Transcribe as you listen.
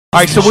All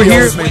right, so we're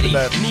here,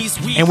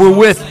 and we're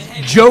with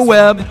Joe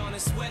Webb,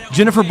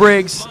 Jennifer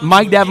Briggs,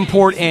 Mike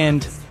Davenport,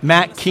 and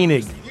Matt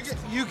Koenig.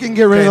 You can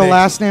get rid of the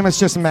last name. It's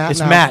just Matt. It's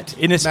now.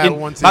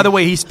 Matt. By the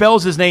way, he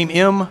spells his name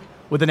M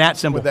with an at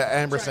symbol. With the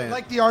ampersand.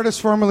 Like the artist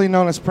formerly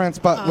known as Prince,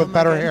 but with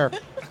better hair.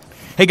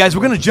 Hey, guys,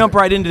 we're going to jump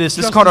right into this.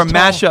 This is called our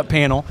mashup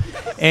panel,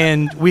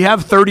 and we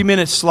have 30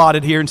 minutes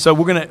slotted here, and so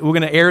we're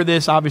gonna air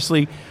this,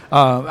 obviously,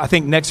 I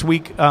think next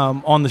week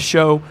on the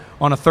show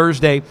on a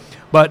Thursday.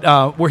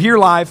 But we're here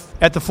live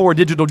at the Ford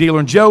Digital Dealer.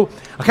 And, Joe,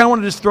 I kind of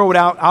want to just throw it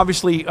out.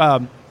 Obviously, I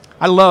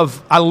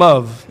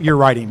love your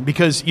writing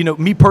because, you know,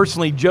 me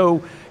personally,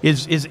 Joe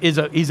he's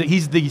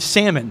the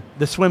salmon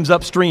that swims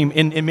upstream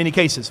in many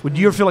cases. Would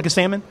you ever feel like a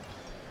salmon?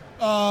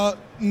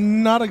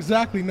 Not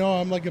exactly. No,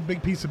 I'm like a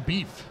big piece of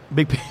beef.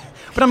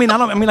 But I mean, I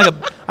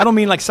don't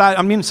mean like size.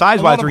 I mean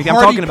size-wise. I'm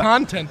talking about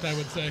content, I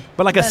would say.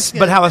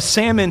 But how a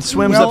salmon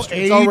swims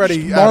upstream. It's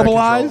already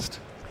marbleized.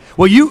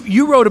 Well,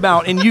 you wrote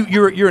about, and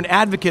you're an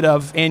advocate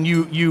of, and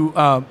you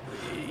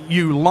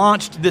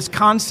launched this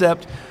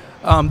concept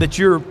that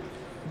you're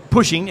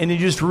pushing, and you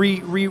just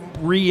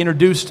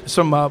reintroduced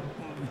some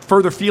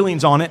further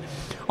feelings on it,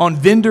 on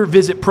vendor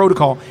visit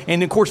protocol.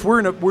 And of course, we're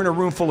in a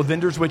room full of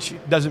vendors, which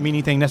doesn't mean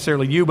anything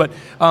necessarily you, but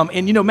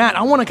and you know, Matt,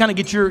 I want to kind of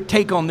get your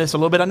take on this a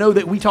little bit. I know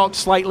that we talked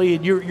slightly,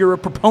 and you're a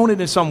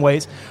proponent in some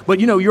ways, but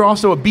you know, you're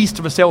also a beast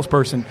of a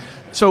salesperson.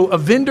 So a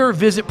vendor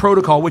visit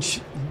protocol, which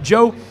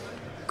Joe,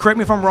 correct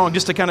me if I'm wrong,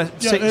 just to kind of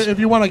say. If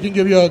you want, I can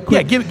give you a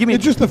quick. Yeah, give me.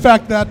 It's just the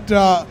fact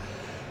that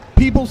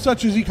people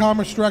such as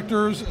e-commerce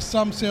directors,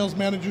 some sales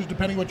managers,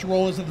 depending what your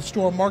role is at the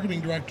store,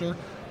 marketing director,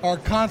 are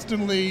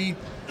constantly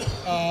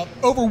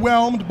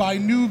overwhelmed by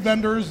new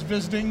vendors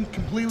visiting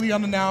completely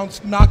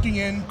unannounced, knocking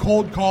in,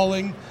 cold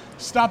calling,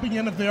 stopping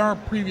in if they are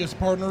previous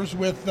partners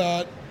with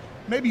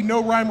maybe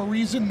no rhyme or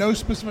reason, no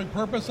specific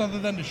purpose other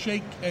than to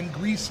shake and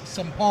grease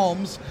some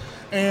palms.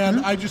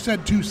 And I just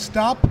said to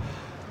stop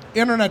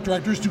internet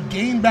directors, to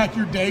gain back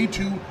your day,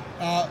 to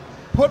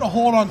put a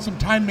hold on some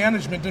time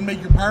management and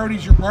make your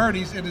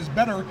priorities. It is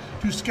better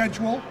to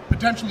schedule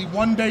potentially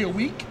one day a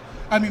week,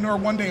 or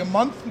 1 day a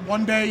month,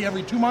 1 day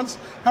every 2 months,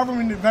 however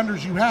many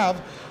vendors you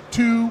have,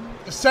 to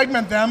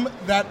segment them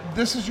that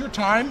this is your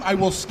time. I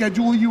will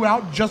schedule you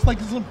out just like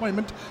it's an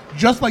appointment,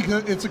 just like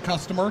it's a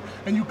customer,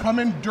 and you come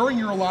in during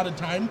your allotted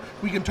time.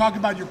 We can talk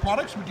about your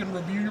products, we can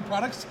review your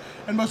products,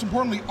 and most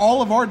importantly,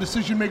 all of our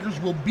decision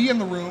makers will be in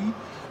the room.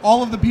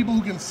 All of the people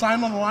who can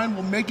sign on the line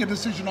will make a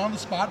decision on the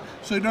spot,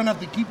 so you don't have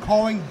to keep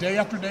calling day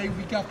after day,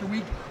 week after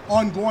week,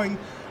 ongoing,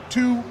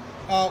 to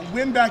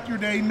win back your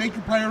day, make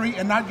your priority,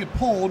 and not get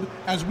pulled,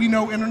 as we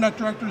know internet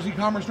directors,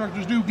 e-commerce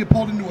directors do, get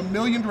pulled into a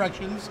million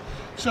directions.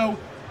 So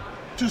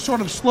to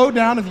sort of slow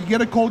down, if you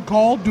get a cold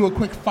call, do a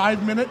quick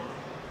 5-minute,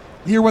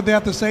 hear what they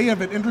have to say. If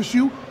it interests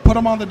you, put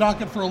them on the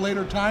docket for a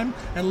later time,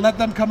 and let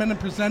them come in and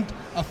present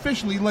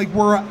officially like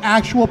we're an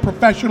actual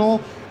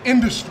professional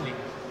industry.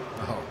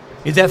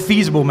 Is that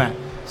feasible, Matt?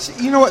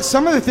 You know what?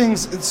 Some of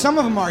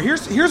them are.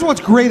 Here's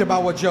what's great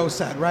about what Joe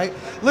said, right?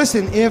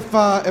 Listen, if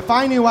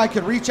I knew I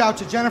could reach out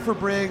to Jennifer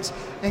Briggs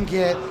and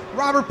get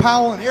Robert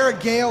Powell and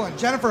Eric Gale and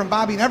Jennifer and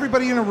Bobby and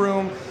everybody in a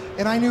room,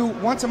 and I knew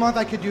once a month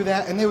I could do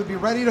that and they would be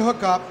ready to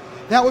hook up,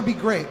 that would be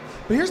great.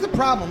 But here's the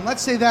problem.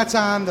 Let's say that's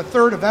on the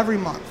 3rd of every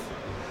month.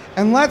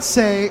 And let's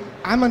say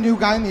I'm a new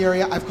guy in the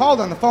area. I've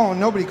called on the phone.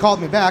 Nobody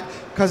called me back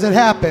because it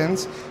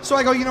happens. So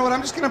I go, you know what?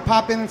 I'm just going to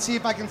pop in and see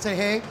if I can say,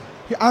 hey,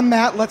 I'm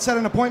Matt, let's set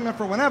an appointment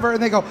for whenever.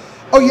 And they go,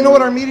 oh, you know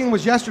what, our meeting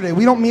was yesterday.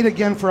 We don't meet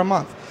again for a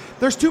month.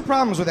 There's 2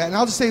 problems with that. And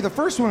I'll just say the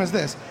first one is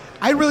this.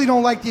 I really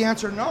don't like the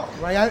answer no,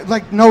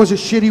 right? No is a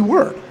shitty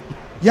word.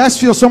 Yes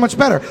feels so much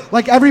better.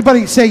 Like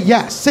everybody say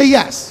yes. Say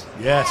yes.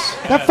 Yes.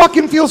 That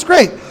fucking feels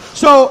great.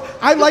 So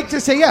I like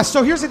to say yes.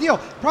 So here's the deal.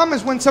 Problem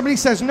is when somebody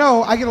says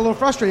no, I get a little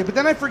frustrated. But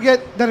then I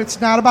forget that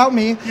it's not about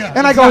me. Yeah,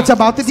 and I go, it's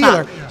about the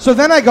dealer. Yeah. So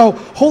then I go,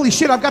 holy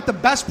shit, I've got the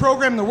best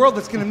program in the world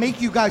that's going to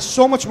make you guys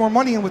so much more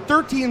money. And with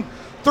 13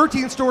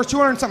 stores,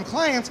 200 and some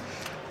clients,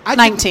 I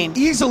 19.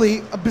 Easily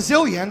a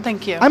bazillion.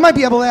 Thank you. I might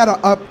be able to add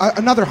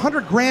another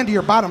 $100,000 to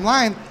your bottom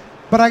line,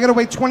 but I got to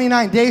wait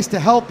 29 days to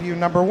help you,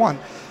 number one.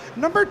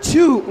 Number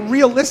two,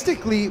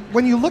 realistically,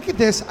 when you look at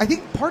this, I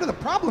think part of the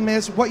problem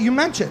is what you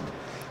mentioned.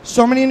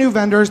 So many new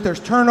vendors, there's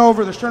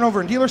turnover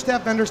in dealer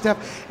staff, vendor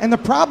staff, and the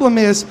problem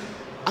is,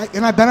 I've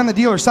been on the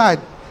dealer side,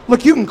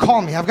 look, you can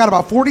call me. I've got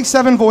about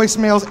 47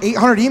 voicemails,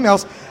 800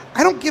 emails.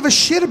 I don't give a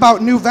shit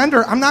about new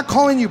vendor. I'm not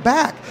calling you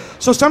back.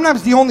 So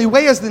sometimes the only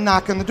way is to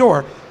knock on the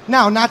door.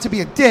 Now, not to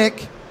be a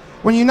dick,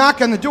 when you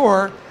knock on the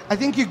door, I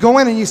think you go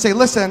in and you say,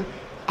 listen,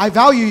 I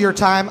value your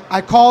time. I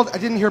called, I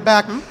didn't hear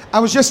back. I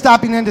was just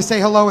stopping in to say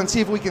hello and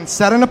see if we can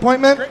set an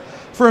appointment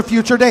for a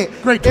future date.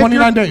 Great,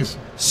 29 days.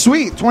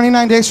 Sweet,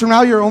 29 days from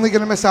now, you're only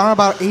going to miss out on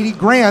about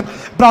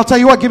 $80,000. But I'll tell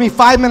you what, give me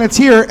 5 minutes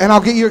here and I'll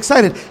get you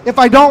excited. If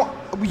I don't,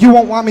 you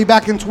won't want me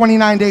back in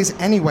 29 days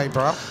anyway,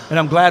 bro. And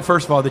I'm glad,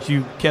 first of all, that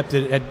you kept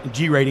it at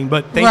G rating,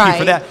 but thank you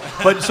for that.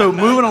 But so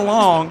moving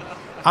along,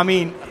 I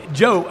mean,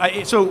 Joe,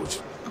 so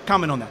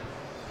comment on that.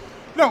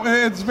 No,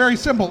 it's very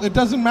simple. It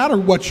doesn't matter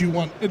what you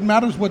want. It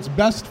matters what's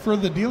best for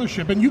the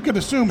dealership. And you could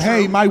assume,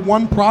 hey, my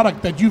one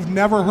product that you've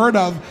never heard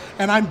of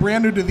and I'm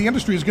brand new to the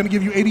industry is going to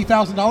give you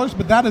 $80,000,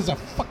 but that is a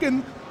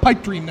fucking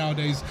pipe dream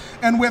nowadays.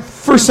 And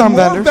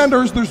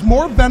there's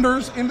more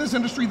vendors in this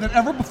industry than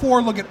ever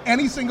before. Look at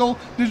any single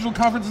digital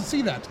conference and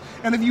see that.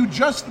 And if you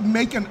just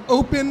make an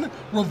open,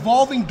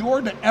 revolving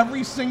door to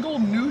every single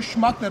new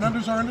schmuck that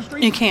enters our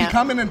industry you can't to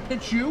come in and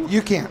pitch you,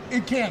 can't.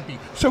 It can't be.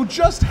 So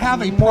just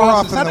have a More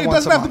process. often than It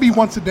doesn't have to be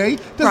once a day.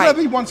 It doesn't have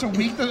to be once a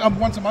week,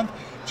 once a month.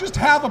 Just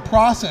have a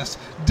process.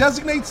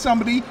 Designate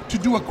somebody to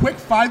do a quick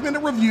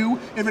 5-minute review.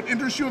 If it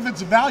interests you, if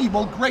it's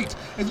valuable, great.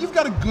 If you've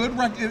got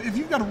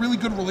a really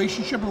good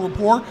relationship and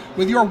rapport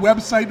with your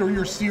website or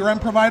your CRM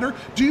provider,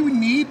 do you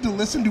need to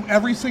listen to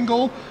every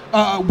single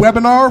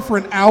webinar for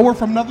an hour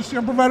from another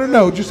CRM provider?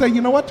 No. Just say,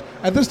 you know what?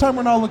 At this time,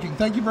 we're not looking.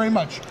 Thank you very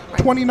much.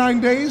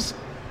 29 days?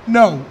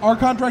 No. Our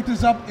contract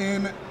is up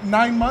in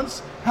 9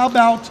 months. How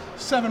about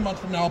 7 months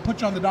from now? I'll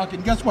put you on the docket.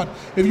 And guess what?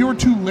 If you were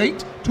too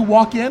late to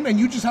walk in and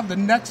you just have the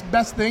next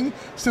best thing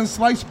since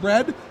sliced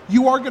bread,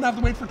 you are going to have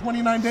to wait for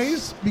 29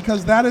 days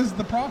because that is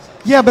the process.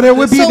 Yeah, but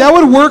that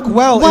would work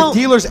well if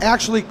dealers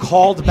actually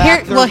called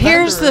back their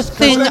here's the vendors.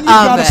 thing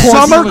of it.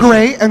 Some are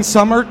great and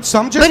some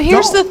just But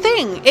here's don't. the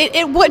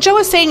thing. What Joe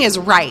is saying is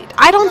right.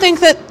 I don't think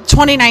that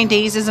 29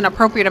 days is an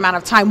appropriate amount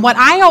of time. What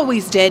I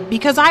always did,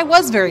 because I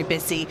was very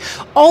busy,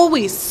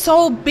 always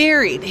so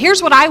buried,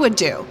 here's what I would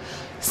do.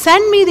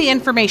 Send me the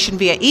information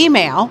via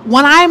email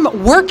when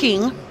I'm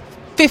working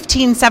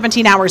 15,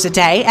 17 hours a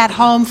day at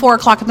home, 4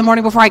 o'clock in the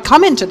morning before I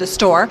come into the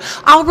store.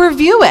 I'll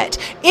review it.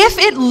 If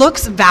it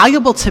looks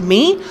valuable to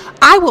me,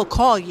 I will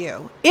call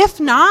you.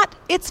 If not,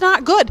 it's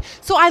not good.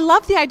 So I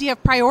love the idea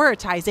of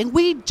prioritizing.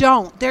 We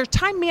don't. Their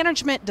time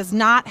management does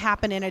not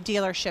happen in a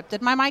dealership.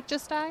 Did my mic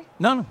just die?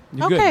 No,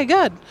 you're Okay,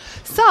 good.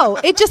 So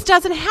it just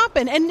doesn't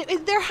happen. And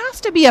there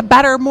has to be a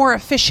better, more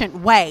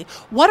efficient way.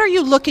 What are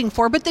you looking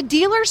for? But the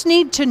dealers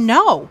need to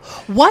know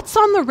what's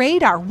on the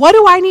radar. What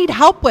do I need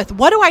help with?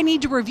 What do I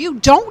need to review?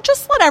 Don't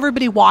just let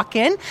everybody walk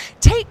in.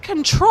 Take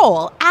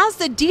control. As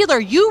the dealer,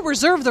 you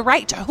reserve the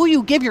right to who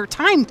you give your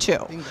time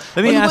to.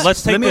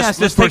 Let's take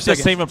the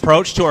same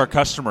approach to our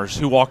customers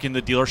who walk in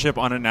the dealership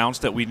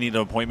unannounced that we need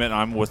an appointment.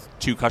 I'm with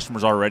 2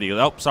 customers already.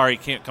 Oh, sorry,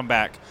 can't come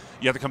back.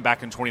 You have to come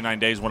back in 29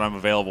 days when I'm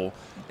available.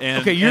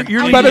 But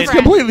it's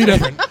completely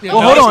different.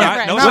 Well, hold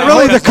on. Not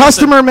really. The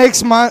customer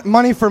makes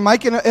money for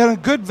Mike, and a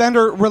good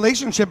vendor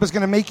relationship is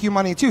going to make you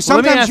money too.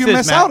 Sometimes you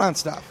miss out on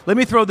stuff. Let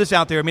me throw this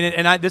out there. I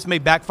mean, this may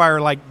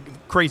backfire like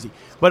crazy.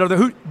 But are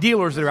there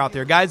dealers that are out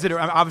there? Guys that are,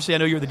 obviously I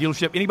know you're at the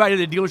dealership.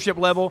 Anybody at the dealership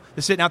level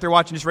that's sitting out there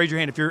watching, just raise your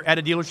hand. If you're at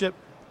a dealership,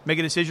 make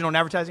a decision on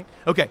advertising.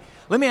 Okay,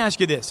 let me ask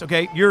you this,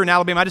 okay? You're in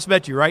Alabama. I just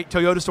met you, right?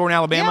 Toyota store in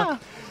Alabama.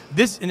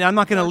 Yeah. And I'm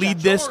not going to lead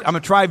this. I'm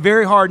going to try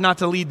very hard not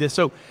to lead this.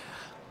 So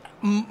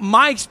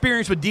my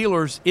experience with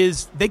dealers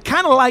is they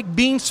kind of like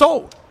being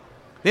sold.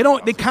 They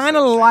kind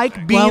of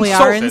like being sold. Well, we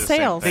are in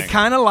sales. They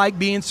kind of like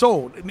being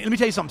sold. Let me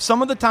tell you something.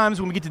 Some of the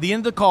times when we get to the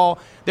end of the call,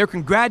 they'll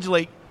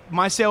congratulate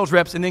my sales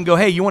reps and then go,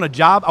 hey, you want a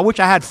job? I wish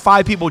I had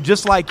 5 people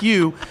just like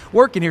you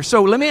working here.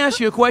 So let me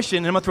ask you a question,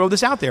 and I'm going to throw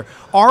this out there.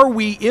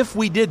 If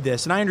we did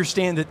this, and I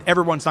understand that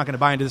everyone's not going to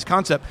buy into this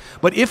concept,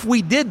 but if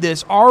we did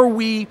this, are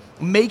we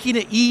making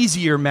it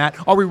easier, Matt?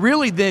 Are we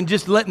really then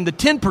just letting the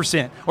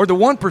 10% or the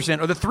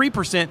 1% or the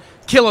 3%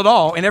 kill it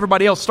all and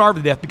everybody else starve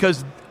to death?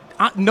 Because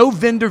no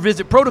vendor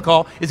visit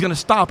protocol is going to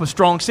stop a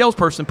strong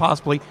salesperson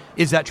possibly.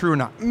 Is that true or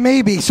not?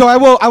 Maybe. So I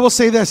will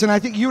say this, and I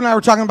think you and I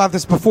were talking about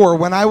this before.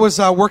 When I was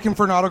working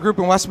for an auto group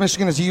in West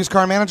Michigan as a used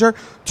car manager,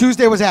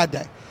 Tuesday was ad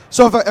day.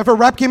 So if a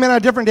rep came in on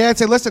a different day, I'd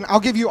say, listen, I'll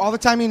give you all the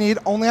time you need,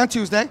 only on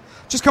Tuesday.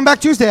 Just come back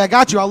Tuesday. I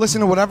got you. I'll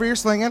listen to whatever you're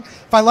slinging.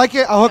 If I like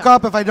it, I'll hook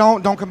up. If I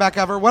don't come back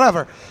ever,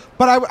 whatever.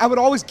 But I would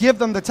always give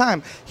them the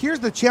time. Here's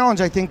the challenge,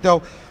 I think,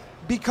 though.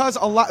 Because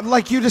a lot,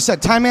 like you just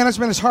said, time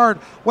management is hard.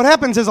 What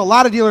happens is a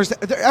lot of dealers,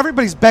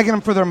 everybody's begging them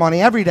for their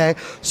money every day.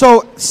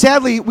 So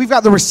sadly, we've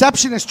got the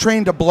receptionist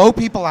trained to blow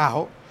people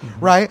out,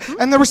 right?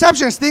 And the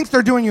receptionist thinks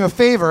they're doing you a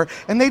favor,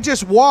 and they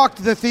just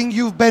walked the thing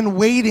you've been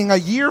waiting a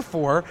year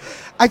for.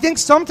 I think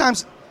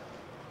sometimes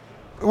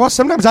I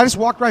just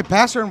walk right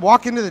past her and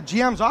walk into the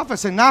GM's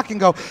office and knock and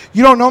go,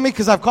 you don't know me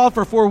because I've called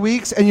for 4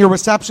 weeks and your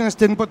receptionist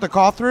didn't put the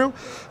call through.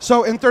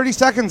 So in 30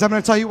 seconds, I'm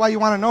going to tell you why you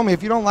want to know me.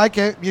 If you don't like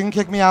it, you can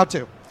kick me out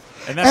too.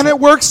 And it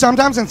works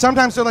sometimes, and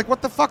sometimes they're like,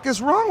 what the fuck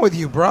is wrong with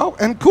you, bro?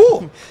 And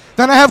cool.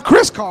 Then I have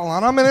Chris call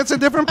on them, and it's a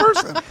different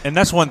person. And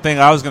that's one thing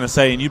I was going to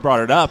say, and you brought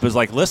it up, is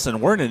like,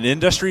 listen, we're in an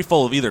industry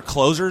full of either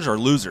closers or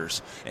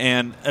losers.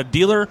 And a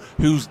dealer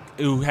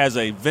who has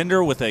a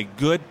vendor with a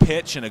good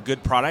pitch and a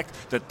good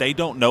product that they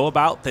don't know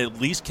about, that at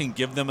least can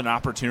give them an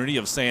opportunity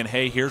of saying,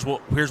 hey, here's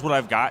what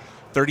I've got.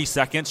 30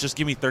 seconds. Just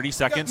give me 30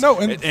 seconds. No,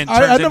 and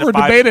I never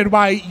debated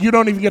why you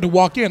don't even get to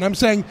walk in. I'm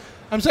saying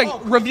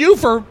review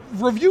for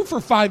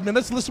 5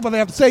 minutes. Listen to what they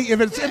have to say. If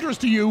it's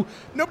interest to you,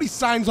 nobody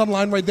signs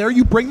online right there.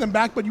 You bring them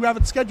back, but you have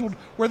it scheduled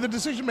where the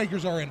decision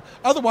makers are in.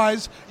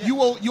 Otherwise,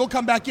 you'll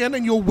come back in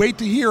and you'll wait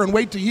to hear and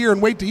wait to hear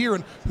and wait to hear.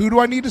 And who do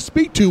I need to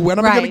speak to? When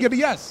am I going to get a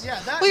yes? Yeah,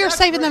 well, you're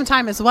saving them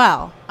time as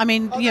well. I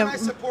mean, I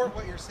support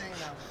what you're saying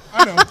now.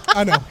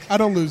 I know. I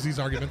don't lose these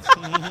arguments.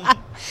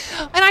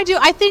 And I do.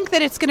 I think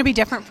that it's going to be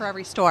different for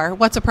every store,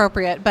 what's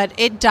appropriate, but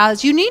it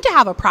does. You need to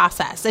have a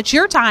process. It's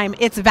your time.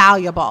 It's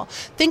valuable.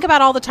 Think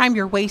about all the time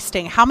you're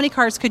wasting. How many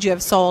cars could you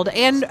have sold?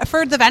 And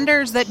for the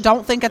vendors that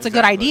don't think it's a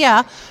good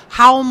idea,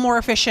 how more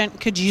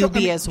efficient could you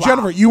be as well?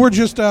 Jennifer, you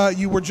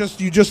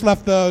just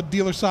left the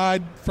dealer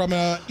side from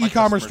an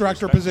e-commerce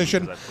director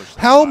position.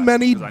 How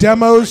many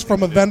demos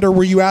from a vendor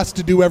were you asked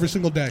to do every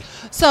single day?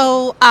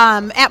 So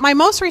at my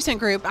most recent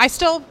group, I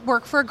still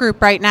work for a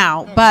group right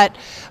now, but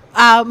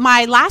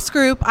my last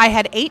group, I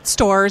had 8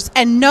 stores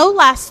and no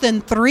less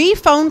than 3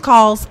 phone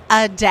calls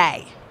a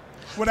day.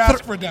 Would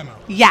ask for a demo?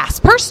 Yes,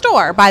 per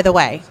store, by the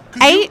way.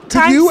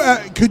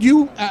 Could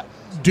you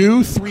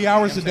do 3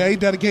 hours a day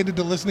dedicated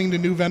to listening to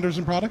new vendors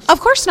and products? Of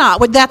course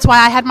not. That's why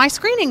I had my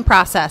screening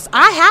process.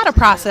 I had a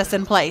process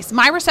in place.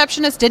 My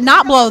receptionist did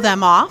not blow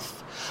them off.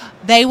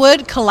 They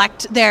would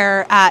collect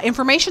their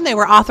information. They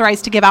were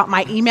authorized to give out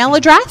my email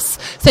address.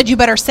 Said you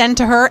better send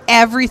to her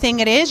everything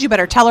it is. You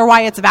better tell her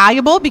why it's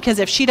valuable, because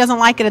if she doesn't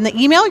like it in the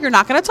email, you're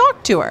not going to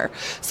talk to her.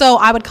 So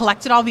I would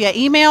collect it all via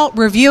email,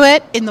 review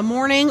it in the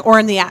morning or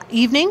in the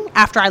evening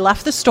after I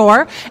left the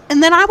store,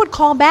 and then I would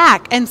call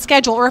back and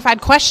schedule, or if I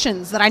had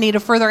questions that I needed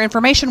further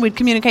information, we'd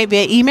communicate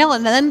via email,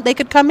 and then they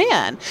could come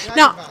in.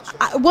 Now,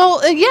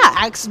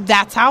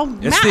 that's how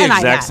Matt and I It's the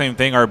exact same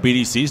thing our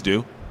BDCs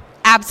do.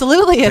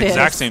 Absolutely, it is. The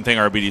exact same thing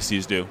our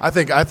BDCs do. I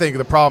think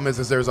the problem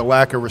is there's a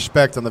lack of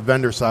respect on the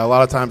vendor side. A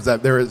lot of times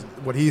that there is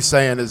what he's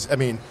saying is, I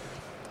mean,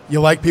 you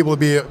like people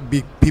to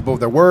be people of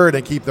their word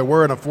and keep their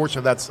word.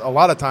 Unfortunately, that's a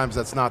lot of times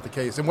that's not the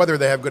case. And whether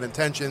they have good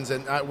intentions,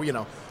 and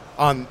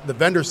on the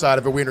vendor side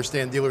of it, we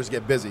understand dealers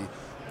get busy.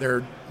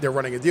 They're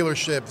running a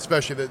dealership,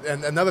 especially.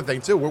 And another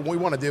thing too, we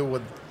want to deal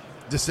with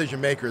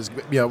decision makers.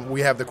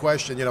 We have the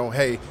question,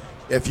 hey,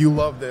 if you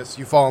love this,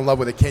 you fall in love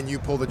with it, can you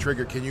pull the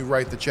trigger? Can you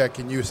write the check?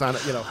 Can you sign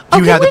it? Do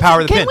you have the power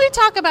of the pen? Can we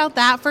talk about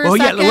that for a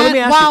second? Yeah, let me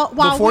ask you,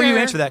 before you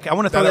answer that, I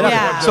want to throw that out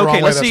there. So,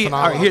 okay, let's see.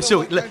 All right, here, so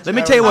let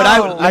me tell you what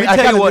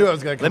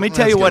Let me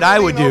tell you what I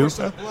would do.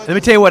 Let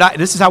me tell you what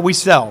this is how we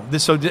sell.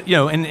 This, so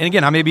and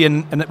again,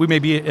 we may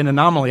be an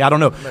anomaly. I don't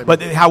know, but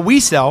how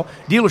we sell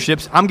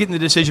dealerships, I'm getting the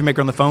decision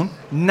maker on the phone.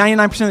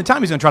 99% of the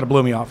time, he's going to try to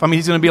blow me off. I mean,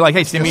 he's going to be like,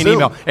 "Hey, send me an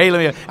email.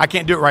 Hey, I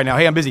can't do it right now.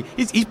 Hey, I'm busy."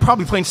 He's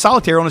probably playing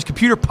solitaire on his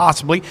computer,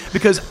 possibly,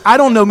 because I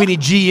don't know many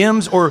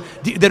GMs or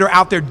that are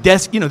out there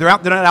they're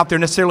not out there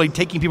necessarily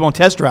taking people on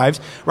test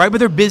drives, right? But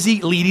they're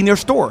busy leading their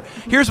store.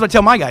 Here's what I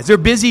tell my guys: they're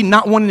busy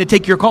not wanting to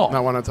take your call,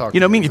 not wanting to talk. You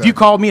know what I mean? Exactly. If you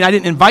called me and I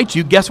didn't invite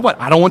you, guess what?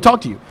 I don't want to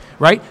talk to you,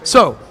 right?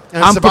 So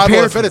and I'm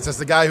survival of fittest. It's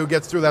the guy who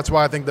gets through. That's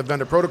why I think the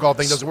vendor protocol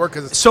thing doesn't work.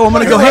 So I'm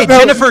going to go, hey,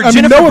 Jennifer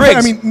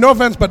Briggs. No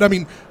offense, but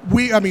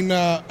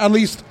at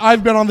least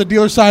I've been on the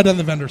dealer side and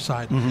the vendor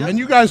side, and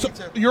you guys,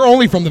 you're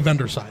only from the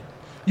vendor side.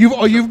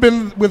 You've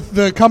been with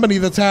the company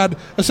that's had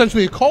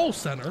essentially a call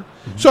center.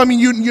 So, I mean,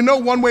 you know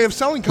one way of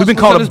selling customers. We've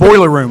been called a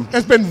boiler room.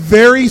 It's been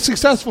very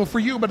successful for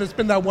you, but it's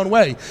been that one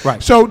way.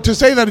 Right. So to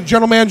say that a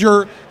general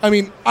manager,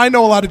 I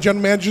know a lot of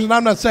general managers, and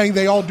I'm not saying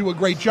they all do a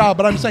great job,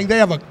 but I'm saying they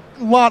have a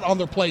lot on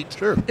their plate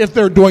if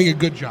they're doing a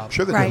good job.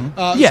 Sure they do.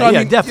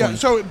 Definitely.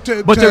 So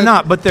but they're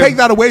not. But take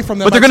that away from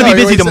them. But they're going to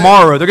be busy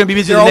tomorrow. They're going to be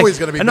busy. They're always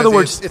going to be busy. In other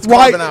words, it's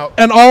carving out.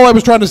 And all I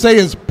was trying to say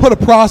is put a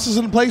process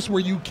in place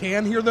where you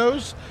can hear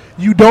those.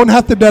 You don't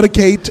have to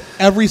dedicate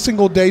every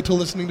single day to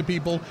listening to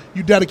people.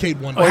 You dedicate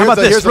one day. How about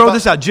this? Throw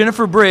this out.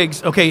 Jennifer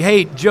Briggs. Okay,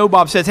 hey, Joe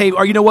Bob says, hey,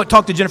 you know what?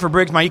 Talk to Jennifer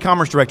Briggs, my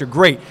e-commerce director.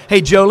 Great.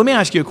 Hey, Joe, let me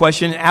ask you a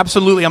question.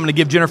 Absolutely, I'm going to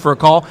give Jennifer a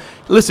call.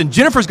 Listen,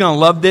 Jennifer's going to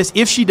love this.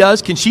 If she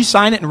does, can she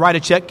sign it and write a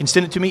check and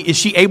send it to me? Is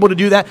she able to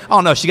do that?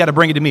 Oh, no, she got to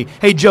bring it to me.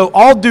 Hey, Joe,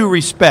 all due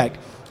respect,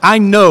 I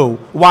know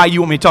why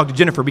you want me to talk to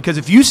Jennifer, because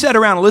if you sat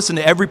around and listened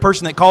to every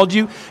person that called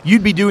you,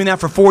 you'd be doing that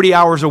for 40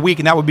 hours a week,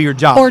 and that would be your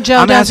job. Or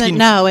Joe doesn't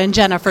know, and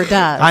Jennifer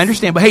does. I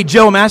understand. But, hey,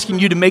 Joe, I'm asking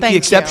you to make the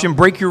exception,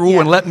 break your rule,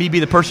 and let me be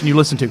the person you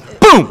listen to.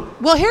 Boom!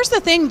 Well, here's the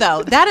thing,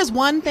 though. That is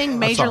one thing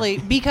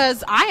majorly,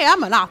 because I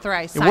am an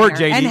authorized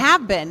signer and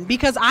have been,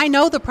 because I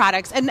know the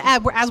products. And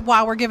as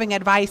while we're giving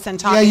advice and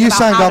talking about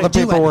signed how all to the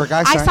paperwork. do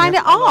it, I signed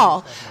it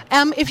all.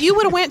 If you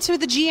would have went to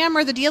the GM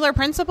or the dealer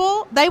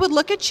principal, they would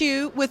look at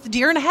you with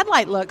deer in a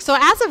headlight look. So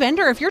as a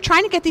vendor, if you're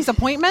trying to get these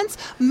appointments,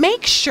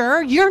 make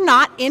sure you're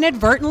not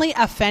inadvertently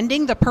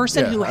offending the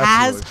person who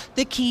has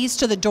the keys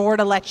to the door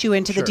to let you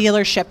into the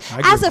dealership.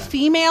 As a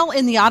female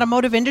in the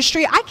automotive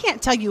industry, I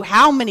can't tell you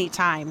how many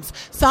times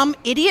some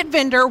some idiot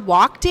vendor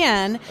walked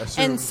in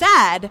and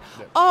said,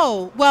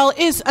 "Oh, well,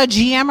 is a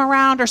GM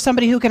around or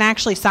somebody who can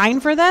actually sign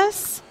for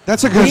this?"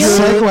 That's a good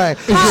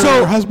segue. Is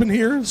your husband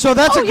here? So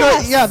that's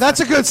that's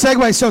a good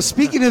segue. So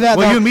speaking of that,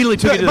 you immediately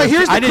took it to but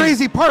here's the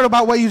crazy part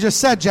about what you just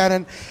said,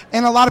 Jen,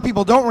 and a lot of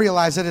people don't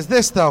realize it is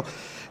this though.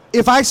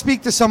 If I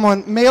speak to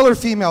someone, male or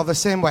female, the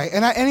same way,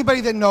 and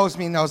anybody that knows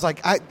me knows,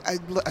 like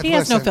he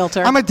has no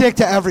filter. I'm a dick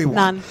to everyone.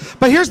 None.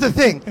 But here's the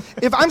thing: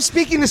 if I'm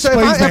speaking to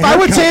someone, if I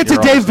would say it to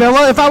Dave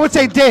Villa, if I would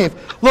say, Dave,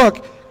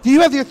 look, do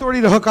you have the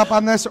authority to hook up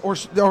on this or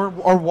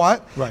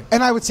what? Right.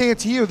 And I would say it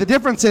to you. The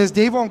difference is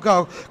Dave won't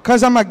go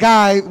because I'm a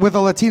guy with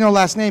a Latino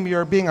last name.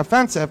 You're being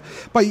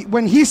offensive. But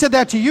when he said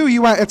that to you,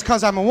 you went, it's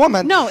because I'm a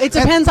woman. No, it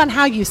depends on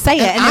how you say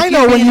it. And I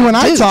know when you and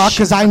I talk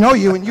because I know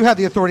you and you have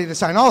the authority to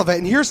sign all of it.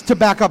 And here's to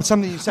back up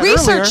something you said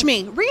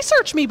earlier.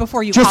 Research me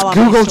before you just call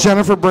Google up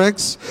Jennifer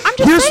Briggs. I'm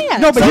just saying.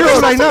 No, but here's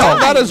what I know.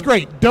 That is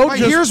great.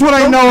 Here's what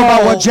I know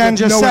about what Jen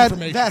just said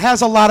that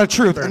has a lot of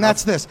truth, and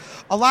that's this.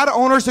 A lot of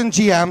owners and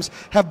GMs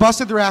have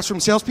busted their ass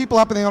from salespeople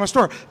up and they own a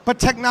store, but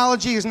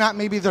technology is not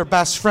maybe their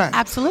best friend.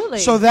 Absolutely.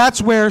 So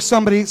that's where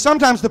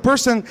sometimes the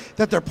person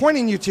that they're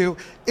pointing you to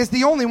is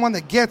the only one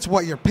that gets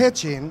what you're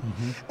pitching,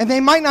 and they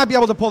might not be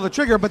able to pull the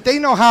trigger, but they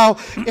know how.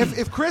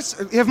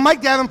 If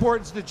Mike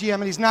Davenport is the GM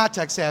and he's not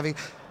tech savvy,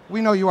 we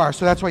know you are,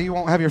 so that's why you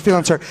won't have your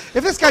feelings hurt.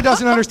 If this guy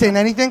doesn't understand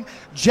anything,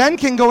 Jen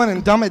can go in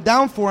and dumb it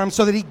down for him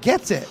so that he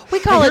gets it. We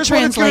call it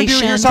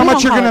translation. Here's how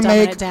much you're going to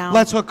make.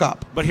 Let's hook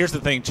up. But here's the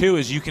thing, too,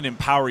 is you can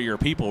empower your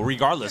people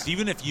regardless.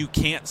 Even if you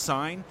can't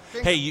sign,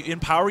 hey, you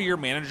empower your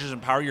managers,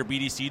 empower your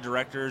BDC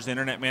directors,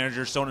 internet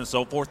managers, so on and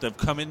so forth, that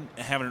come in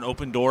having an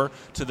open door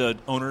to the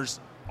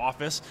owner's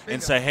office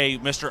and say, hey,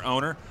 Mr.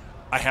 Owner,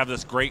 I have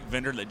this great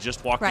vendor that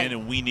just walked in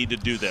and we need to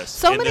do this.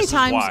 So many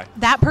times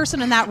that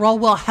person in that role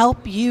will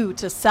help you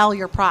to sell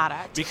your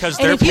product. Because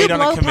they're paid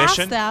on a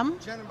commission. Them,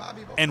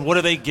 and what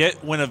do they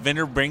get when a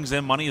vendor brings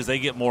in money is they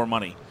get more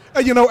money.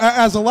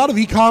 As a lot of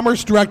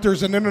e-commerce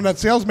directors and internet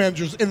sales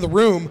managers in the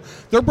room,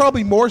 they're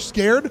probably more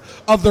scared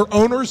of their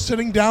owners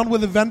sitting down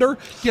with a vendor,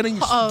 getting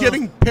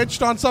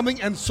pitched on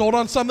something and sold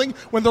on something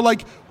when they're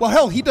like, well,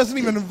 hell, he doesn't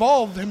even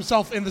involve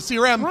himself in the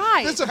CRM.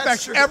 Right. This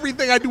affects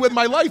everything I do with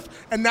my life,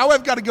 and now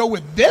I've got to go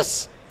with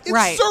this?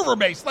 It's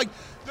server-based. Like,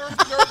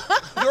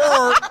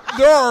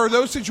 there are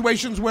those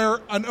situations where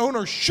an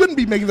owner shouldn't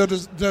be making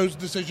those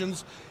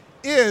decisions,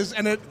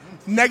 and it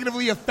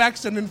negatively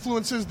affects and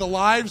influences the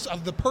lives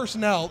of the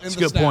personnel in the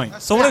staff. Good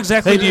point. So what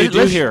exactly do you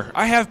do here?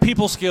 I have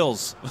people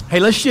skills. Hey,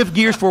 let's shift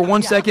gears for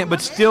 1 second, but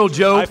still,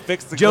 Joe,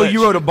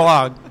 you wrote a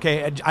blog.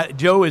 Okay,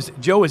 Joe is.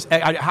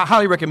 I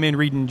highly recommend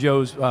reading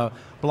Joe's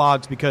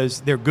blogs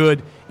because they're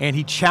good, and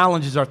he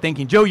challenges our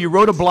thinking. Joe, you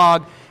wrote a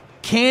blog.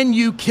 Can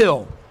you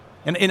kill?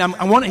 And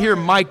I want to hear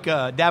Mike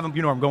Davenport.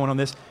 You know where I'm going on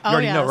this. You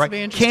already know,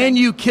 right? Can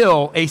you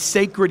kill a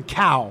sacred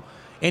cow?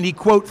 And he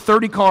quote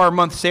 30 car a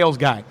month sales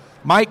guy.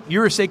 Mike,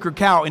 you're a sacred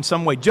cow in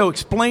some way. Joe,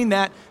 explain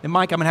that. And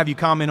Mike, I'm going to have you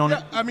comment on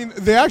it. I mean,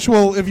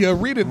 if you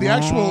read it, the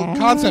actual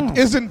concept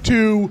isn't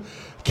to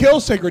kill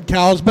sacred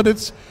cows, but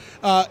it's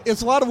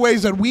a lot of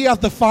ways that we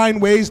have to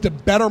find ways to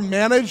better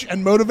manage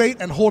and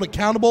motivate and hold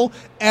accountable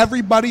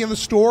everybody in the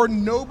store.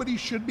 Nobody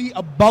should be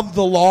above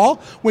the law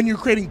when you're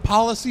creating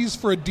policies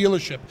for a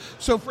dealership.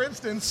 So, for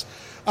instance,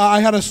 I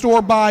had a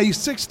store buy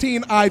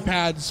 16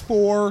 iPads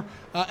for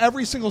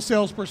every single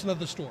salesperson at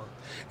the store.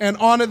 And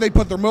on it, they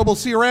put their mobile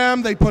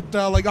CRM. They put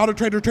like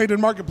AutoTrader, Trade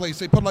and Marketplace.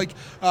 They put like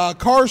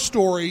Car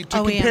Story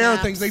to compare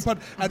things. They put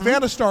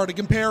Advantastar to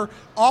compare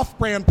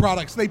off-brand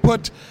products. They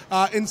put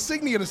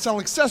Insignia to sell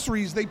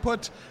accessories. They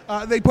put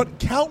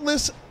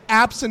countless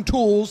apps and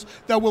tools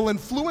that will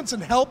influence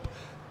and help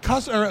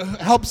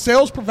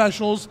sales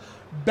professionals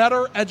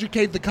better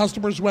educate the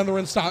customers when they're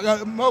in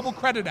stock. Mobile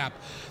credit app.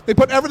 They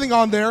put everything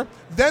on there.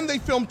 Then they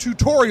film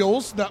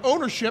tutorials. The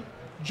ownership.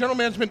 General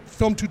management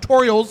filmed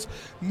tutorials,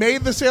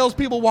 made the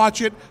salespeople watch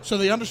it so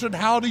they understood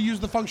how to use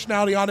the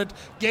functionality on it,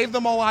 gave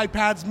them all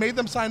iPads, made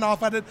them sign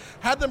off at it,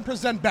 had them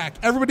present back.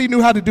 Everybody knew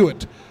how to do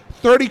it.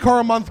 30 car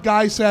a month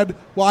guy said,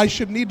 well, I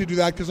shouldn't need to do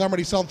that because I'm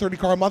already selling 30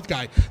 car a month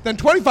guy. Then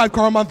 25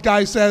 car a month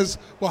guy says,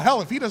 well,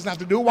 hell, if he doesn't have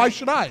to do it, why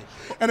should I?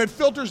 And it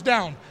filters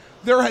down.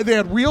 They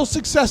had real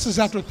successes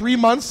after 3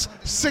 months.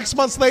 6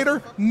 months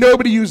later,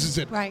 nobody uses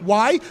it. Right.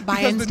 Why?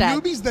 Because the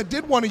newbies that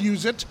did want to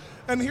use it,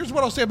 and here's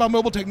what I'll say about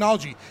mobile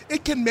technology.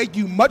 It can make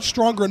you much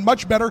stronger and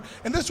much better,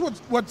 and this is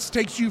what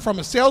takes you from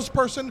a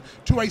salesperson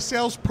to a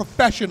sales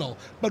professional.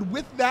 But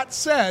with that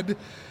said,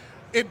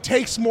 it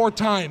takes more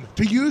time.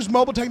 To use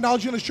mobile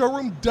technology in a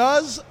showroom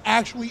does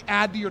actually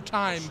add to your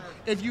time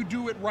if you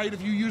do it right,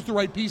 if you use the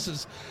right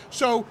pieces.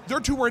 So they're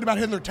too worried about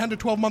hitting their 10 to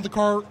 12 month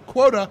car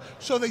quota,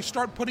 so they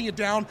start putting it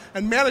down,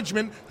 and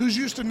management, who's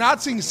used to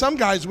not seeing some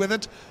guys with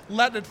it,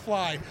 let it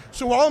fly.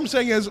 So all I'm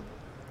saying is,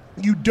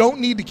 You don't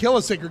need to kill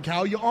a sacred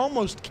cow. You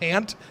almost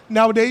can't.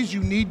 Nowadays, you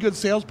need good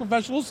sales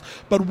professionals.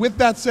 But with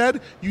that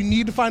said, you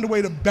need to find a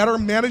way to better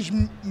manage,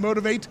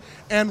 motivate,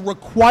 and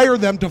require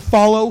them to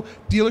follow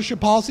dealership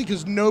policy,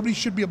 because nobody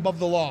should be above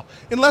the law.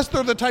 Unless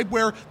they're the type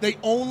where they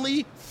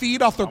only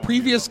feed off their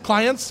previous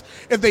clients.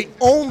 If they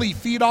only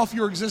feed off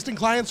your existing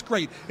clients,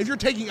 great. If you're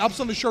taking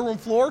ups on the showroom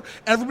floor,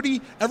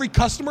 every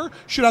customer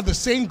should have the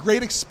same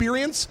great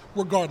experience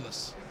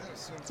regardless.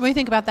 What do you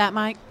think about that,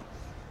 Mike?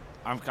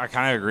 I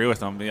kind of agree with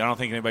him. I don't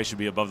think anybody should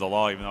be above the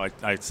law, even though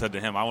I said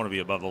to him I want to be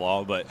above the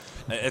law. But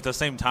at the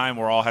same time,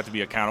 we all have to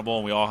be accountable,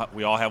 and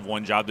we all have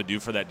one job to do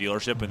for that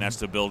dealership, and that's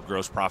to build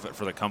gross profit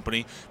for the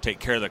company, take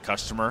care of the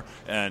customer,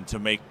 and to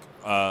make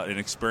an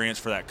experience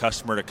for that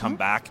customer to come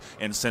back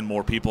and send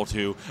more people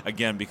to,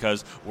 again,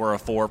 because we're a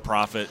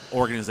for-profit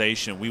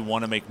organization. We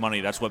want to make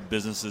money. That's what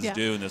businesses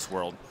do in this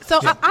world.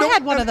 So I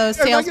had one of those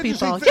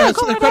salespeople. Yeah,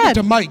 go ahead.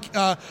 To Mike,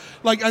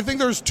 I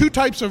think there's two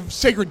types of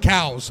sacred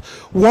cows.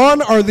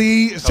 One are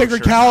the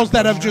sacred cows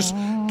that have just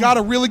got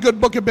a really good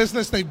book of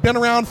business. They've been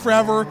around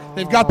forever.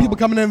 They've got people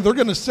coming in. They're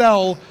going to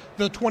sell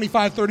the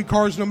 25, 30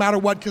 cars no matter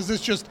what, because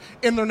it's just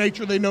in their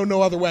nature. They know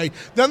no other way.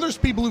 Then there's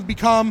people who've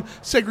become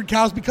sacred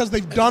cows because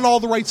they've done all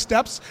the right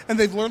steps and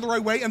they've learned the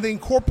right way and they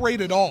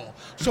incorporate it all.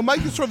 So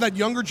Mike is sort of that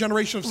younger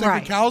generation of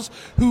sacred cows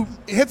who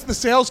hits the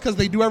sales because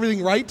they do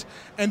everything right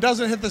and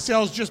doesn't hit the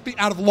sales just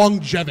out of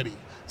longevity.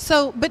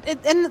 So,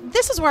 and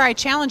this is where I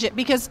challenge it,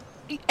 because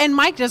and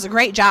Mike does a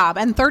great job,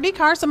 and 30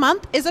 cars a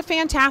month is a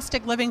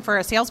fantastic living for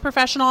a sales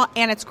professional,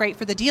 and it's great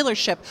for the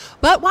dealership.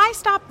 But why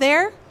stop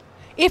there?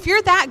 If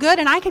you're that good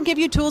and I can give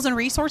you tools and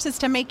resources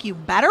to make you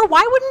better,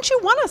 why wouldn't you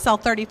want to sell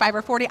 35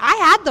 or 40? I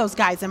had those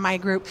guys in my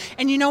group.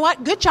 And you know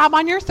what? Good job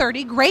on your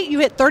 30. Great. You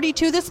hit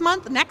 32 this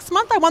month. Next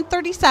month, I want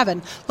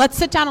 37. Let's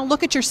sit down and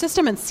look at your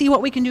system and see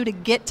what we can do to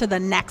get to the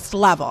next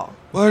level.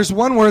 Well, there's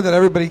one word that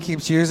everybody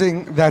keeps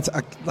using that's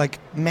like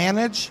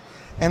manage.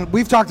 And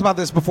we've talked about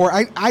this before.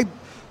 I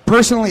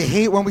personally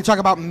hate when we talk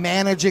about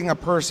managing a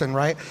person,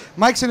 right?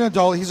 Mike's an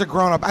adult. He's a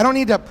grown-up. I don't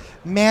need to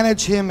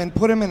manage him and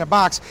put him in a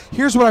box.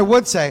 Here's what I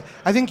would say.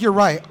 I think you're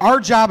right.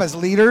 Our job as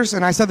leaders,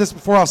 and I said this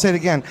before, I'll say it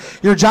again,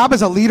 your job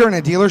as a leader in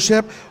a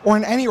dealership or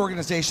in any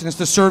organization is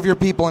to serve your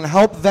people and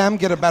help them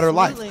get a better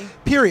life,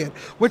 period,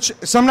 which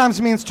sometimes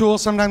means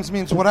tools, sometimes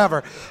means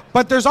whatever.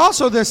 But there's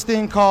also this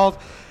thing called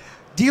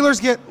dealers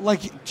get,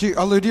 like to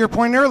allude to your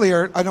point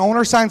earlier, an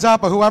owner signs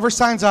up, or whoever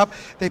signs up,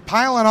 they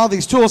pile on all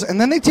these tools, and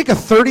then they take a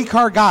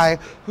 30-car guy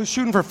who's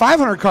shooting for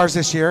 500 cars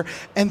this year,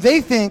 and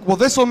they think, well,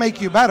 this will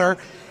make you better,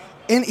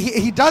 and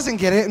he doesn't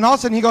get it, and all of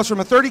a sudden he goes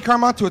from a 30-car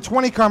month to a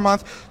 20-car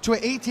month to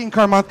an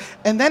 18-car month,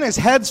 and then his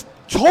head's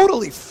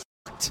totally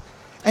fucked.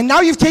 And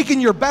now you've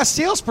taken your best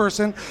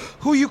salesperson,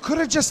 who you could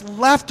have just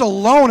left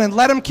alone and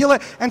let him kill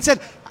it, and said,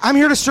 I'm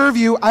here to serve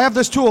you. I have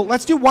this tool.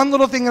 Let's do one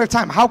little thing at a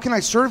time. How can I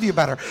serve you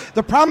better?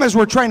 The problem is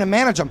we're trying to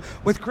manage him.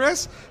 With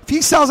Chris, if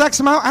he sells X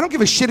amount, I don't give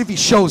a shit if he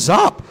shows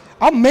up.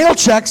 I'll mail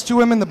checks to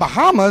him in the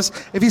Bahamas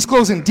if he's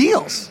closing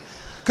deals.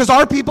 Because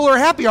our people are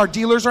happy. Our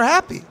dealers are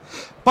happy.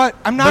 But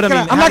I'm not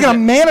going to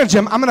manage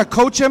him. I'm going to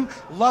coach him,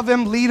 love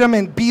him, lead him,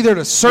 and be there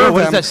to serve him.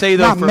 What does that say,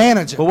 though? Not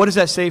manage him. But what does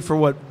that say for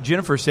what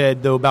Jennifer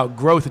said, though, about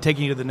growth and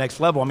taking you to the next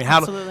level? I mean,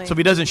 so if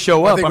he doesn't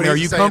show up, are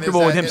you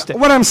comfortable with him?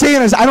 What I'm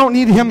saying is I don't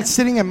need him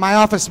sitting in my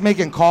office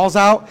making calls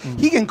out. Mm-hmm.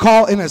 He can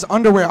call in his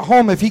underwear at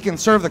home if he can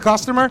serve the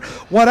customer,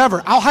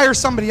 whatever. I'll hire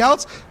somebody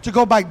else to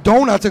go buy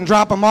donuts and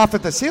drop them off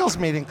at the sales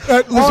meeting.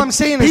 All I'm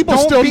saying is people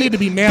still need to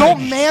be managed.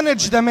 Don't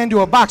manage them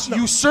into a box. No.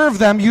 You serve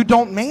them. You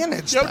don't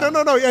manage them.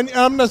 No. And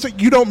I'm not saying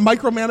you don't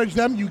micromanage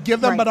them. You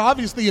give them, but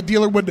obviously a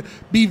dealer would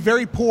be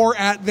very poor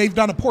they've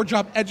done a poor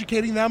job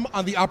educating them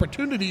on the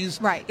opportunities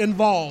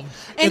involved.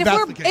 And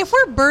if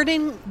we're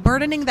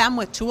burdening them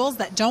with tools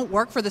that don't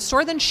work for the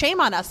store, then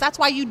shame on us. That's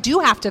why you do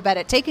have to vet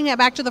it. Taking it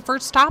back to the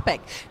first topic,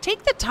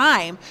 take the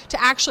time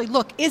to actually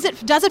look, does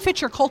it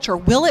fit your culture?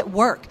 Will it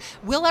work?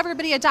 Will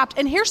everybody adopt?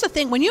 And here's the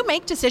thing, when you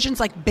make decisions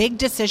like big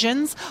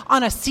decisions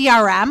on a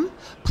CRM,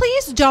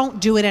 please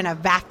don't do it in a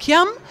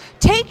vacuum.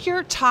 Take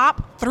your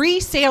top 3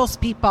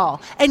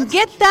 salespeople and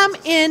get them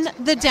in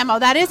the demo.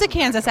 That is a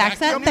Kansas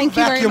accent. Thank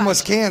you very much. Vacuum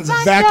was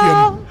Kansas.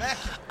 Vacuum.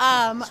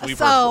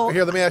 So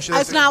here, let me ask you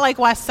this. It's not like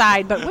West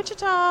Side, but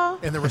Wichita.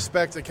 In the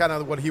respect to kind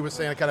of what he was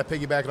saying, I kind of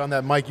piggybacking on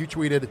that, Mike, you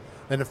tweeted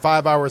that in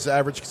 5 hours, the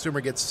average consumer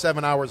gets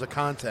 7 hours of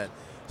content.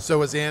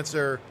 So is the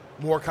answer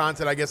more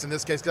content, I guess, in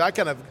this case? Because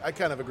I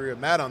kind of agree with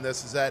Matt on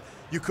this, is that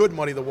you could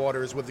muddy the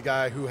waters with the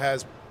guy who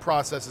has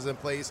processes in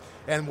place,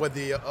 and with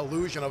the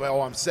illusion of,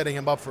 I'm setting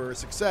him up for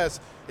success,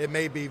 it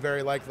may be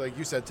very likely, like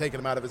you said, taking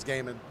him out of his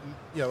game. And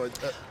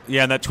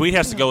yeah, and that tweet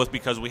has to go with,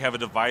 because we have a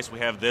device, we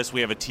have this,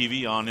 we have a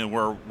TV on, and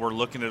we're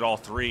looking at all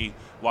 3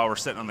 while we're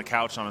sitting on the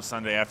couch on a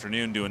Sunday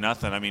afternoon doing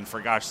nothing. I mean, for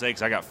gosh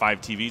sakes, I got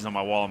 5 TVs on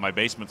my wall in my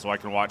basement so I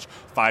can watch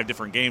 5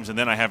 different games, and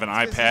then I have an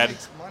iPad.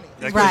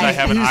 Because I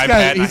have an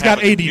iPad. He's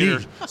got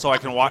ADD, so I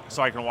can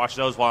watch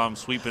those while I'm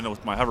sweeping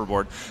with my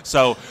hoverboard.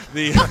 So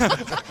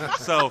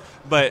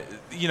but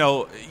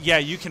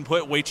you can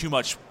put way too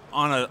much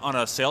on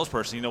a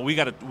salesperson, we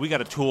got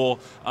a tool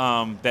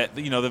that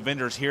the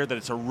vendors hear that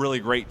it's a really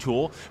great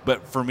tool,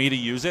 but for me to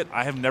use it,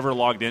 I have never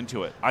logged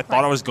into it. I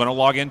thought I was going to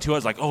log into it. I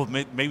was like, oh,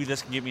 maybe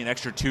this can give me an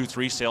extra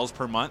 2-3 sales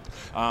per month.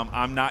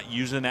 I'm not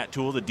using that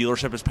tool. The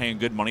dealership is paying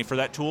good money for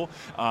that tool.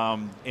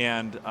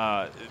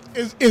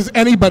 Is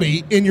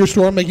anybody in your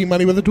store making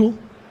money with the tool?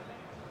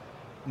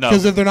 No,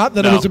 because if they're not,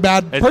 then it was a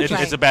bad purchase.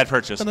 It's a bad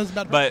purchase. Then it's a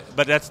bad purchase.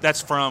 But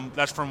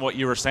that's from what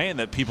you were saying,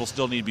 that people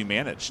still need to be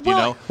managed.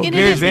 Well, Well,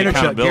 Gary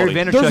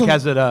Vaynerchuk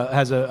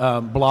has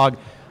a blog.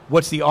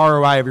 What's the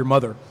ROI of your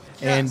mother?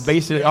 Yes. And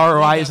basically,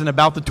 ROI isn't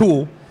about the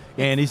tool,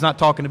 and he's not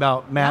talking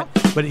about Matt,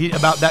 but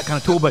about that kind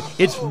of tool. But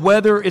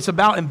it's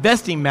about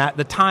investing, Matt,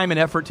 the time and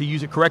effort to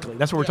use it correctly.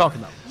 That's what we're talking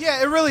about.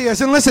 Yeah, it really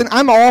is. And listen,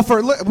 I'm all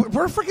for.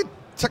 We're freaking.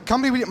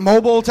 Company,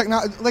 mobile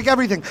technology, like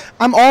everything.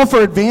 I'm all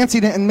for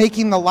advancing it and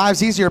making the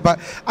lives easier. But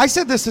I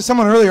said this to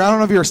someone earlier. I don't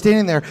know if you were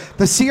standing there.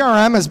 The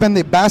CRM has been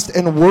the best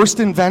and worst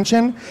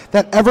invention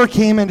that ever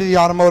came into the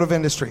automotive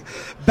industry.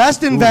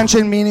 Best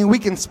invention meaning we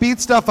can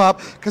speed stuff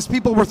up because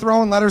people were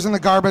throwing letters in the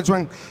garbage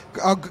when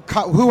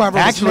whoever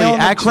was mailing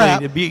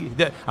crap.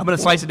 I'm going to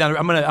slice it down.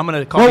 I'm going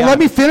to call. Well, let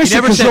me finish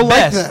it because you'll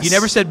like this. You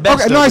never said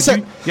best. Okay, no, I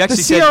said the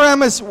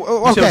CRM is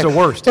okay. It was the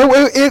worst.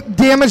 It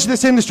damaged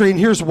this industry, and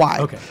here's why.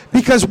 Okay.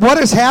 Because what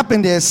has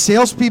happened is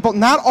salespeople,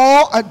 not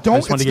all,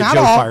 it's not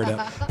all, fired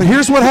up. but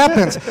here's what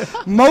happens.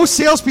 Most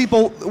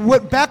salespeople,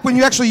 back when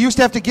you actually used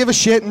to have to give a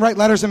shit and write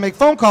letters and make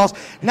phone calls,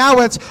 now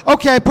it's,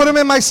 okay, I put them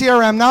in my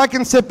CRM, now I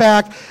can sit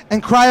back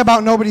and cry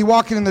about nobody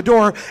walking in the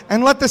door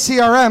and let the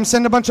CRM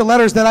send a bunch of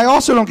letters that I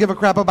also don't give a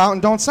crap about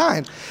and don't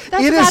sign.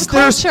 That's bad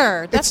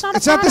culture. That's not a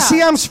It's not the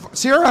product.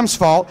 CRM's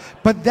fault,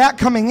 but that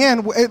coming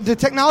in, the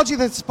technology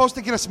that's supposed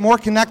to get us more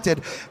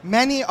connected,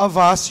 many of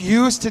us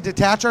use to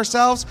detach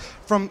ourselves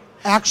from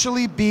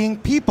actually being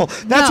people.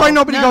 That's why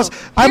nobody goes,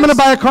 I'm going to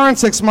buy a car in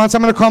 6 months.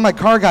 I'm going to call my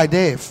car guy,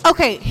 Dave.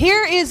 Okay,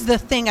 here is the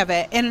thing of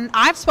it, and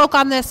I've spoke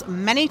on this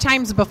many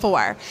times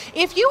before.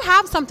 If you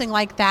have something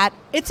like that,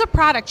 it's a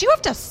product. You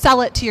have to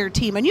sell it to your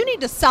team, and you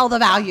need to sell the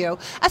value.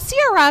 A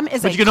CRM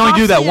is but you can only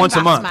do that once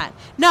a month.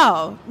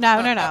 No.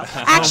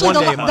 Actually,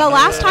 One day a the month.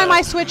 last time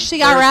I switched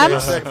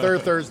CRMs,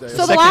 Third Thursday. So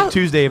the Second last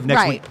Tuesday of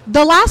next week.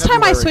 The last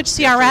time I switched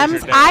CRMs,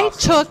 Tuesday I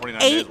off, so took 29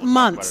 days 8 will talk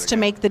months about it to again.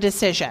 make the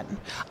decision.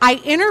 I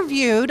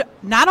interviewed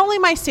not only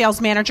my sales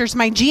managers,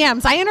 my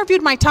GMs, I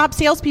interviewed my top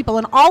salespeople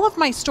in all of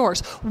my stores.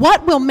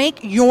 What will make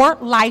your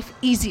life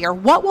easier?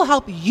 What will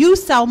help you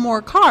sell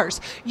more cars?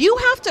 You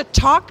have to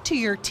talk to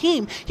your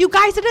team. You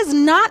guys, it is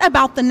not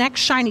about the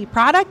next shiny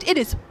product. It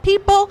is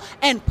people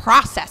and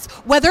process.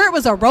 Whether it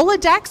was a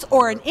Rolodex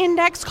or an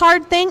index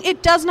card thing,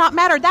 it does not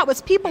matter. That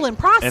was people and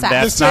process. And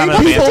that's The same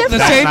not a people- man- the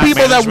that's same not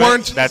people that management,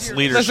 weren't- That's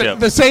leadership.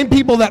 The same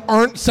people that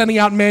aren't sending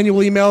out manual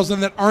emails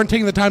and that aren't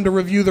taking the time to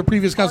review their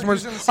previous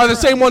customers are the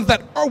same ones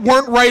that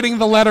weren't writing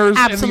the letters.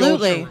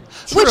 Absolutely. In the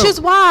old Which is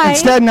why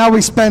Instead, now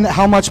we spend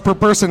how much per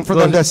person for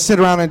them to sit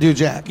around and do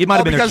jack? It might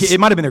have been their. because It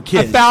might have been their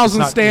kids.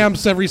 1,000 It's not-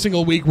 stamps every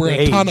single week were The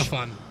a ton age. of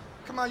fun.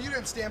 Come on, you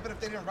didn't stamp it if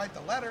they didn't write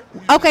the letter.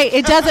 Okay,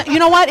 it doesn't. You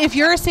know what? If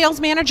you're a sales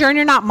manager and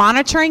you're not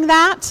monitoring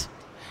that,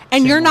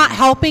 and you're not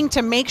helping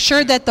to make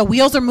sure that the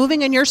wheels are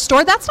moving in your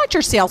store, that's not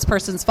your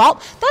salesperson's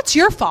fault. That's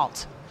your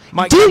fault.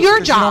 Mike, Do your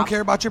Because you don't job.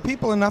 care about your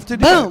people enough to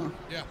do Boom.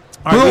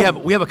 All right,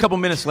 Boom. we have a couple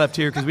minutes left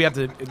here because we have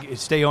to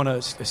stay on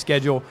a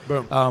schedule.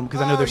 Boom.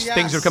 Because I know there's yes.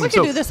 things that are coming. We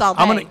can do this all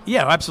I'm day.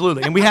 yeah,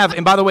 absolutely. And we have.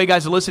 And by the way,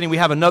 guys, are listening. We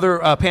have another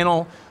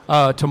panel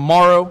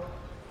tomorrow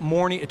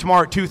morning.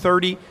 Tomorrow at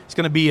 2:30. It's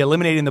going to be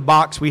eliminating the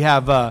box. We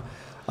have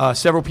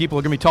several people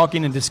are going to be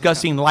talking and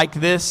discussing like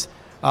this.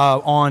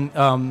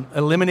 On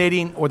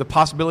eliminating or the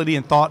possibility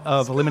and thought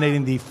of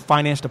eliminating the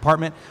finance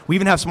department. We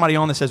even have somebody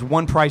on that says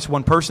one price,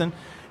 one person,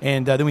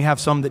 and then we have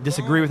some that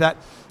disagree with that.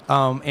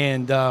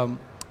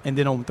 And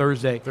then on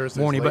Thursday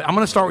morning. late. But I'm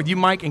going to start with you,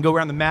 Mike, and go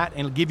around the mat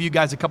and give you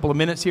guys a couple of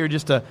minutes here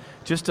just to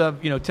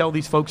tell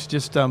these folks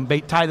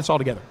tie this all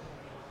together.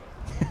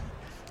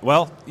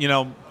 Well,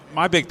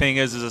 my big thing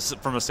is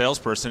from a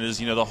salesperson is,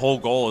 the whole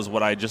goal is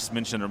what I just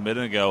mentioned a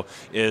minute ago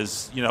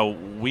is,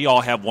 we all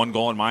have one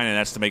goal in mind, and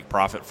that's to make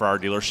profit for our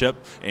dealership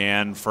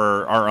and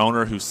for our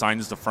owner who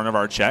signs the front of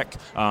our check,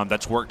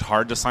 that's worked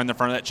hard to sign the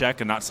front of that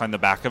check and not sign the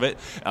back of it,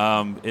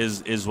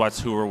 is what's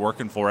who we're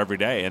working for every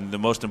day. And the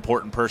most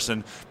important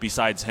person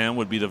besides him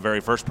would be the very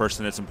first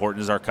person that's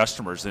important is our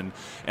customers. And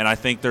I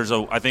think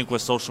I think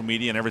with social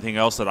media and everything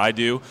else that I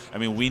do,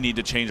 we need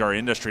to change our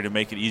industry to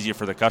make it easier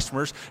for the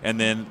customers, and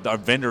then our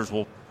vendors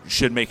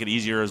should make it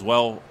easier as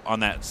well on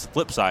that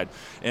flip side.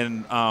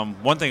 And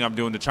one thing I'm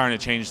doing to trying to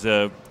change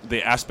the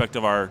aspect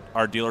of our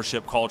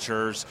dealership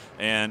cultures,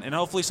 and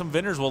hopefully some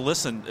vendors will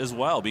listen as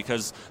well,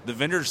 because the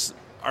vendors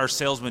are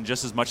salesmen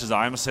just as much as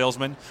I'm a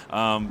salesman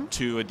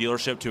to a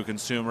dealership, to a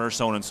consumer,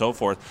 so on and so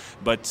forth.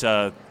 But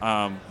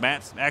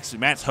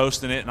Matt's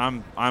hosting it,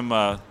 and I'm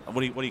what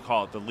do you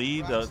call it? The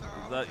lead, the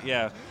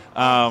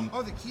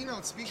the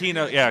keynote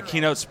speaker.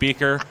 Keynote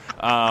speaker.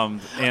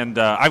 And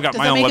I've got Does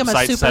my it own make him a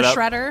website super set up.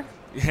 shredder?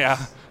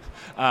 Yeah.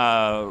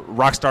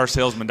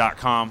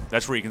 rockstarsalesman.com.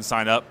 That's where you can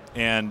sign up,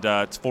 and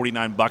it's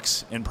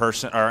 $49 in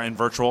person or in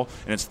virtual,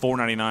 and it's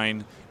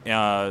 $4.99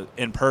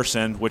 in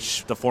person,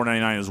 which the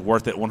 $4.99 is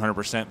worth it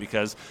 100%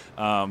 because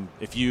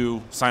if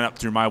you sign up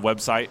through my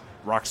website,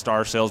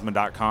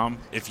 rockstarsalesman.com,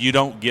 if you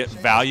don't get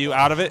value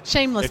out of it,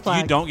 shameless if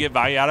plug. you don't get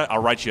value out of it,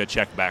 I'll write you a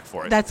check back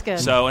for it. That's good.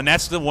 So, and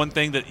that's the one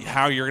thing that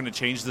how you're going to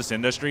change this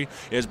industry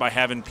is by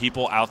having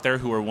people out there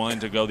who are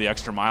willing to go the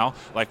extra mile.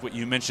 Like what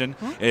you mentioned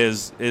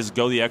is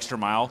go the extra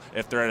mile.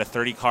 If they're at a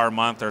 30 car a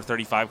month or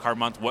 35 car a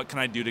month, what can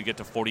I do to get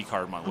to 40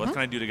 car a month? What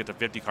can I do to get to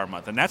 50 car a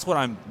month? And that's what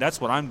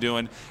I'm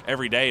doing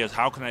every day is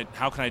how can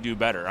I do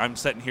better? I'm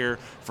sitting here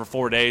for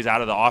 4 days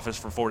out of the office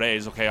for 4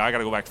 days. Okay, I got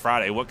to go back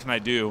Friday. What can I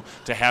do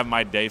to have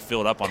my day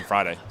filled up on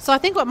Friday? So I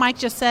think what Mike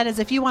just said is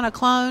if you want to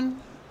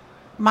clone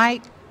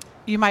Mike,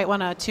 you might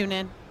want to tune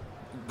in.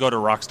 Go to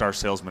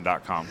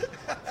rockstarsalesman.com.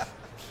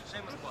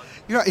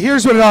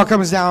 Here's what it all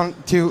comes down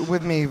to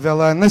with me,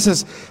 Villa, and this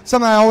is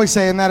something I always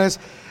say, and that is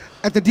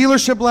at the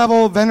dealership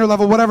level, vendor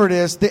level, whatever it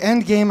is, the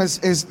end game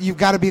is you've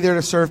got to be there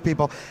to serve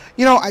people.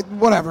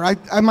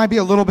 I might be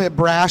a little bit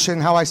brash in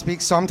how I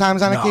speak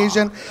sometimes on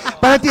occasion,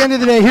 but at the end of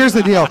the day, here's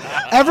the deal.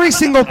 Every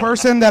single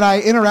person that I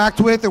interact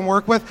with and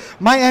work with,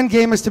 my end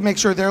game is to make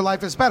sure their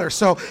life is better.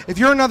 So if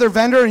you're another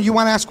vendor and you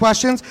want to ask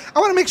questions, I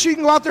want to make sure you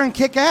can go out there and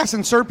kick ass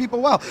and serve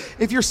people well.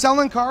 If you're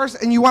selling cars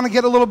and you want to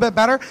get a little bit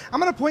better,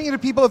 I'm going to point you to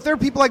people. If there are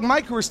people like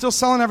Mike who are still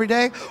selling every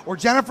day, or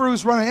Jennifer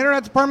who's running an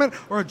internet department,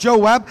 or Joe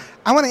Webb,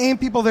 I want to aim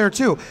people there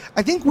too.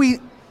 I think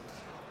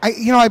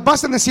I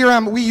bust in the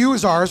CRM. We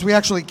use ours. We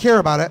actually care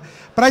about it.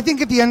 But I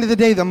think at the end of the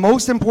day, the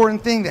most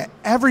important thing that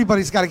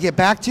everybody's got to get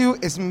back to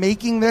is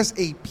making this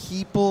a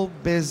people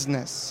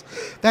business.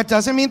 That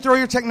doesn't mean throw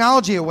your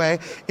technology away.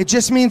 It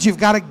just means you've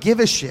got to give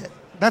a shit.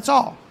 That's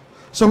all.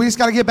 So we just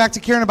got to get back to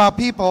caring about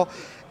people,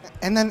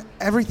 and then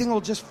everything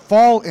will just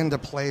fall into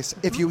place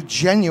if you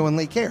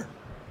genuinely care.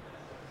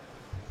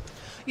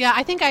 Yeah,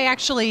 I think I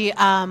actually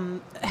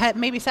had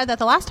maybe said that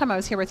the last time I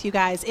was here with you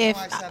guys. If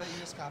I said it, you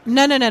just copied.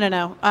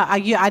 No.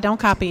 I don't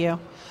copy you.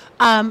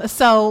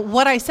 So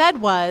what I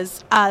said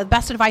was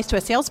best advice to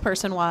a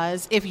salesperson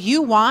was if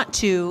you want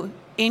to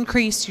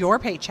increase your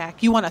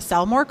paycheck, you want to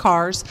sell more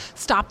cars,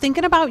 stop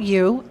thinking about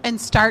you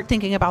and start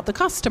thinking about the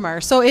customer.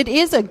 So it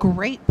is a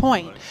great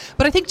point.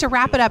 But I think to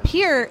wrap it up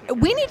here,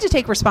 we need to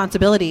take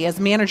responsibility as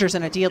managers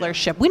in a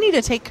dealership. We need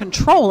to take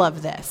control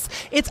of this.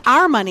 It's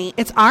our money.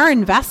 It's our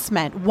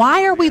investment.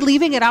 Why are we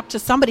leaving it up to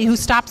somebody who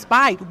stops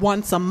by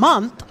once a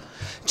month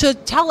to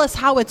tell us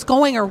how it's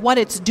going or what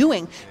it's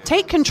doing?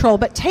 Take control,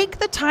 but take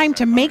the time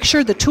to make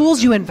sure the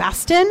tools you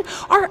invest in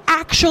are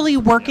actually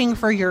working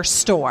for your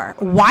store.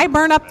 Why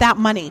burn up that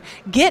money?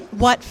 Get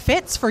what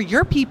fits for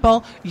your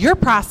people, your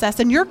process,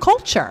 and your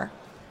culture.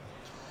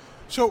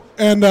 So,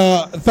 and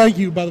thank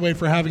you, by the way,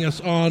 for having us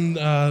on.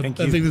 I think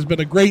this has been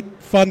a great,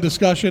 fun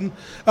discussion.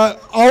 All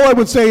I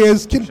would say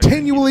is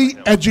continually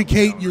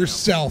educate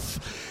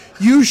yourself.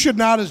 You should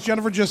not, as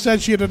Jennifer just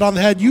said, she hit it on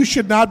the head, you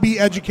should not be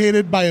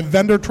educated by a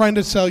vendor trying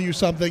to sell you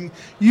something.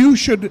 You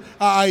should,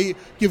 I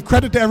give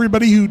credit to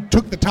everybody who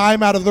took the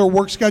time out of their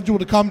work schedule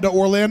to come to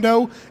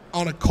Orlando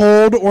on a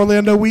cold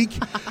Orlando week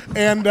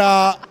and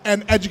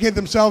educate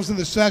themselves in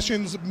the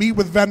sessions, meet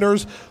with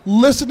vendors,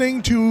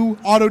 listening to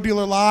Auto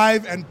Dealer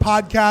Live and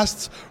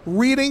podcasts,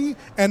 reading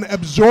and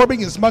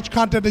absorbing as much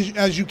content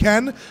as you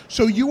can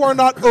so you are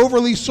not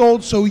overly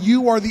sold, so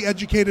you are the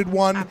educated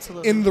one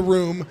Absolutely. In the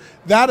room.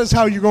 That is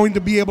how you're going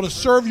to be able to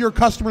serve your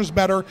customers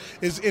better,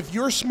 is if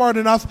you're smart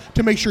enough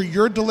to make sure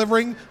you're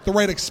delivering the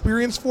right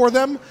experience for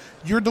them,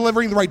 you're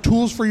delivering the right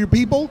tools for your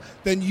people,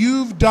 then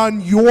you've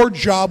done your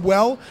job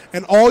well,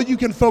 and all you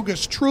can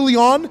focus truly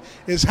on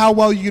is how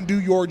well you can do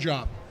your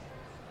job.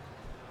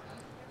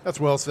 That's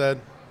well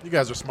said. You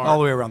guys are smart. All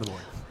the way around the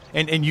board.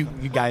 And you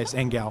guys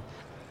and gal.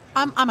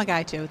 I'm a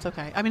guy too. It's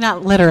okay. I mean,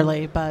 not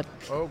literally, but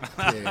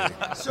Okay.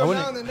 So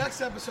now in the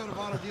next episode of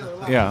Auto Dealer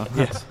Live. Yeah.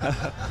 Yes.